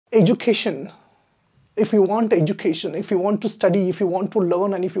education, if you want education, if you want to study, if you want to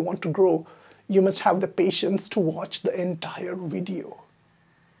learn, and if you want to grow, you must have the patience to watch the entire video.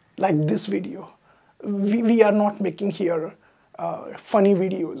 Like this video. We are not making here funny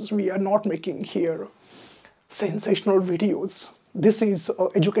videos. We are not making here sensational videos. This is an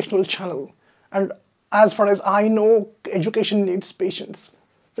educational channel. And as far as I know, education needs patience.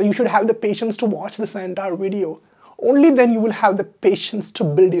 So you should have the patience to watch this entire video. Only then you will have the patience to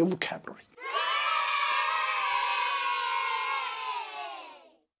build your vocabulary.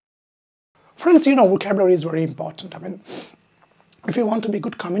 Friends, you know, vocabulary is very important. I mean, if you want to be a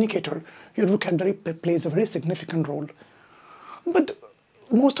good communicator, your vocabulary plays a very significant role. But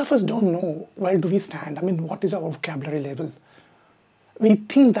most of us don't know where do we stand. I mean, what is our vocabulary level? We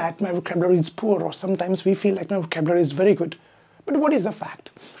think that my vocabulary is poor, or sometimes we feel like my vocabulary is very good. But what is the fact?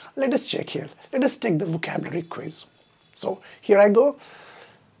 Let us check here. Let us take the vocabulary quiz. So here I go.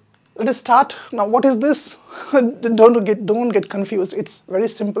 Let us start. Now, what is this? Don't get confused. It's very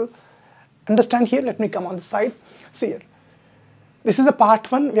simple. Understand here. Let me come on the side. See here. This is the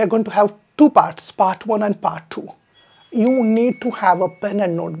part 1. We are going to have 2 parts, part 1 and part 2. You need to have a pen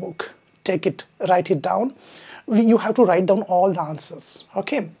and notebook. Take it, write it down. You have to write down all the answers.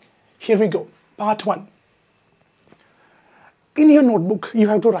 Okay, here we go. Part 1. In your notebook, you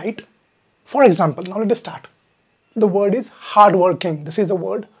have to write, for example, now let us start. The word is hardworking. This is the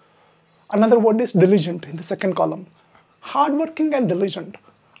word. Another word is diligent in the second column. Hardworking and diligent.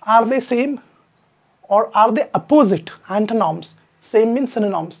 Are they same or are they opposite, antonyms? Same means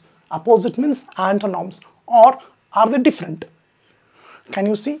synonyms. Opposite means antonyms. Or are they different? Can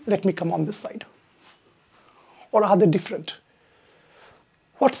you see? Let me come on this side. Or are they different?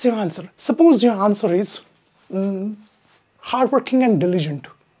 What's your answer? Suppose your answer is hardworking and diligent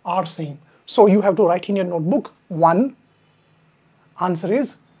are same. So you have to write in your notebook 1. Answer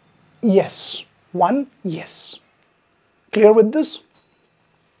is yes. 1, yes. Clear with this?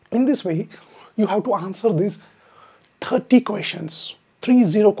 In this way, you have to answer these 30 questions.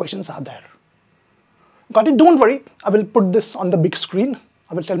 30 questions are there. Got it? Don't worry. I will put this on the big screen.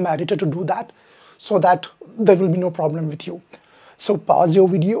 I will tell my editor to do that so that there will be no problem with you. So pause your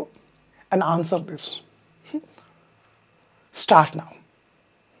video and answer this. Start now.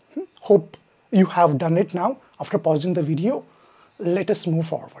 Hope you have done it now. After pausing the video, let us move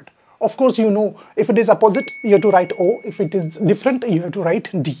forward. Of course, you know, if it is opposite, you have to write O. If it is different, you have to write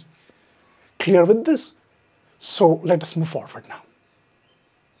D. Clear with this? So let us move forward now.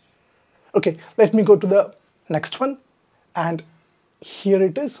 Okay, let me go to the next one. And here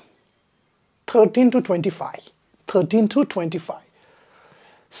it is, 13 to 25. 13 to 25.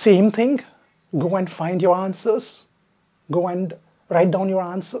 Same thing. Go and find your answers. Go and write down your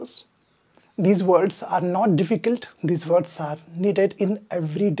answers. These words are not difficult. These words are needed in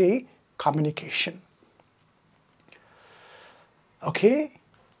everyday communication. Okay,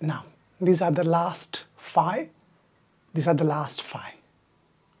 now these are the last 5. These are the last 5.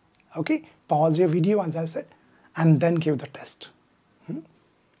 Okay, pause your video as I said, and then give the test.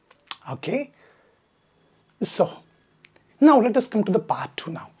 Okay, so now let us come to the part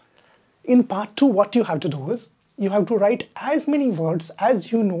 2 now. In part 2, what you have to do is, you have to write as many words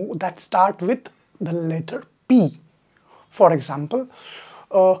as you know that start with the letter P. For example,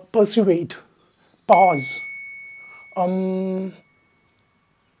 persuade, pause,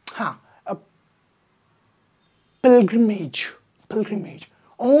 pilgrimage.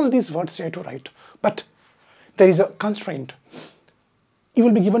 All these words you have to write. But there is a constraint. You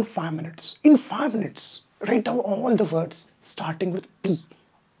will be given 5 minutes. In 5 minutes, write down all the words starting with P.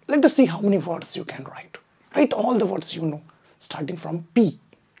 Let us see how many words you can write. Write all the words you know, starting from P.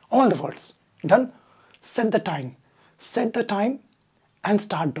 All the words. Done? Set the time. Set the time and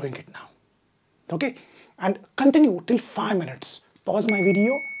start doing it now. Okay? And continue till 5 minutes. Pause my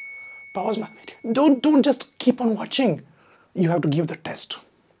video. Pause my video. Don't just keep on watching. You have to give the test.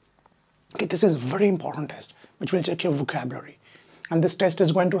 Okay, this is a very important test which will check your vocabulary. And this test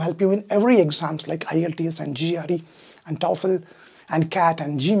is going to help you in every exams like IELTS and GRE and TOEFL and CAT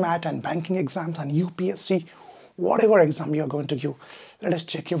and GMAT and banking exams and UPSC, whatever exam you are going to give. Let us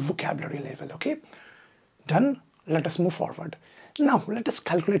check your vocabulary level, okay? Done? Let us move forward. Now, let us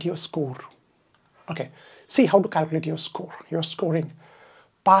calculate your score. Okay, see how to calculate your score, your scoring.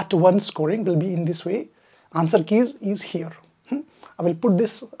 Part 1 scoring will be in this way. Answer keys is here. I will put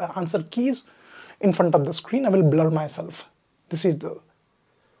this answer keys in front of the screen. I will blur myself. This is the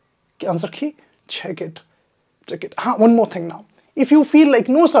answer key. Check it. Check it. One more thing now. If you feel like,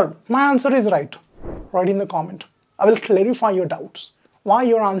 no sir, my answer is right, write in the comment. I will clarify your doubts. Why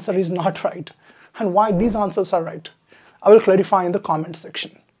your answer is not right and why these answers are right. I will clarify in the comment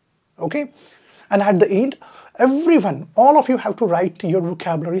section. Okay? And at the end, everyone, all of you have to write your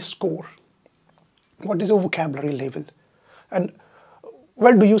vocabulary score. What is your vocabulary level? And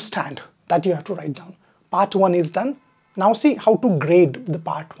where do you stand? That you have to write down. Part 1 is done. Now see how to grade the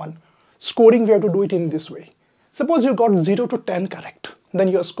part 1. Scoring, we have to do it in this way. Suppose you got 0 to 10 correct, then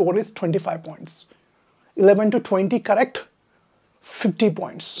your score is 25 points. 11 to 20 correct, 50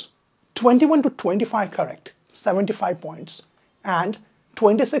 points. 21 to 25 correct, 75 points. And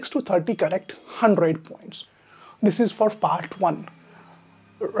 26 to 30 correct, 100 points. This is for part 1.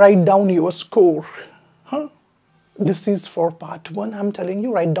 Write down your score. This is for part 1. I'm telling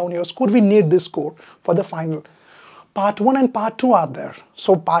you, write down your score. We need this score for the final. Part 1 and part 2 are there.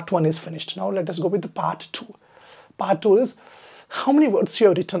 So part 1 is finished. Now let us go with the part 2. Part 2 is how many words you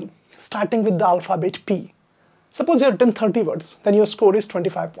have written, starting with the alphabet P. Suppose you have written 30 words, then your score is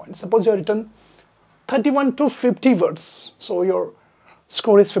 25 points. Suppose you have written 31 to 50 words, so your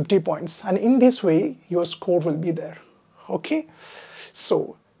score is 50 points. And in this way, your score will be there. Okay?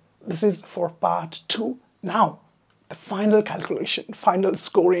 So this is for part 2. Now, the final calculation, final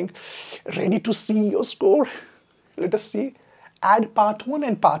scoring. Ready to see your score? Let us see. Add part 1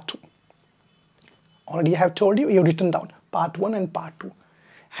 and part 2. Already I have told you, you've written down part 1 and part 2.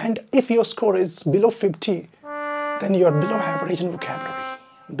 And if your score is below 50, then you are below average in vocabulary.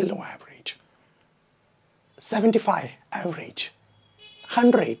 Below average. 75, average.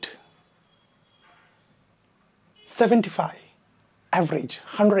 100. 75, average.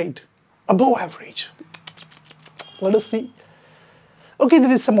 100, above average. Let us see. Okay,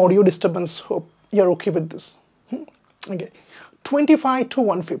 there is some audio disturbance. Hope you're okay with this. Okay. 25 to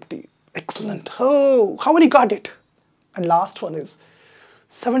 150. Excellent. Oh, how many got it? And last one is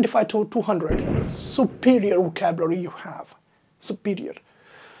 75 to 200. Superior vocabulary you have. Superior.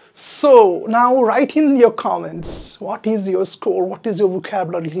 So now write in your comments. What is your score? What is your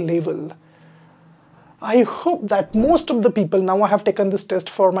vocabulary level? I hope that most of the people, now I have taken this test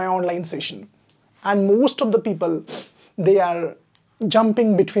for my online session. And most of the people, they are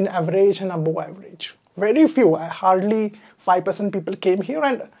jumping between average and above average. Very few, hardly 5% people came here,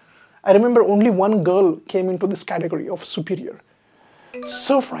 and I remember only one girl came into this category of superior.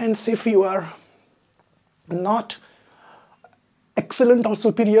 So friends, if you are not excellent or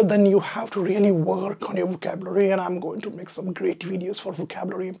superior, then you have to really work on your vocabulary, and I'm going to make some great videos for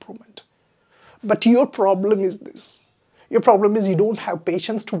vocabulary improvement. But your problem is this. Your problem is you don't have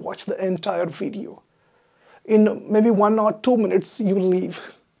patience to watch the entire video. In maybe 1 or 2 minutes, you will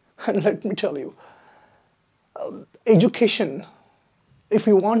leave. And let me tell you, education, if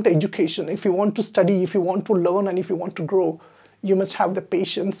you want education, if you want to study, if you want to learn, and if you want to grow, you must have the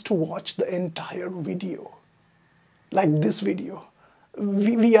patience to watch the entire video. Like this video.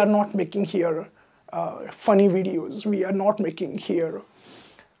 We are not making here funny videos. We are not making here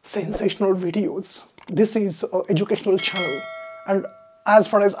sensational videos. This is an educational channel, and as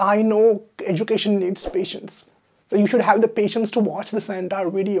far as I know, education needs patience. So you should have the patience to watch this entire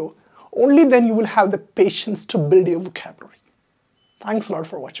video. Only then you will have the patience to build your vocabulary. Thanks a lot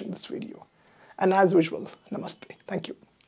for watching this video. And as usual, namaste. Thank you.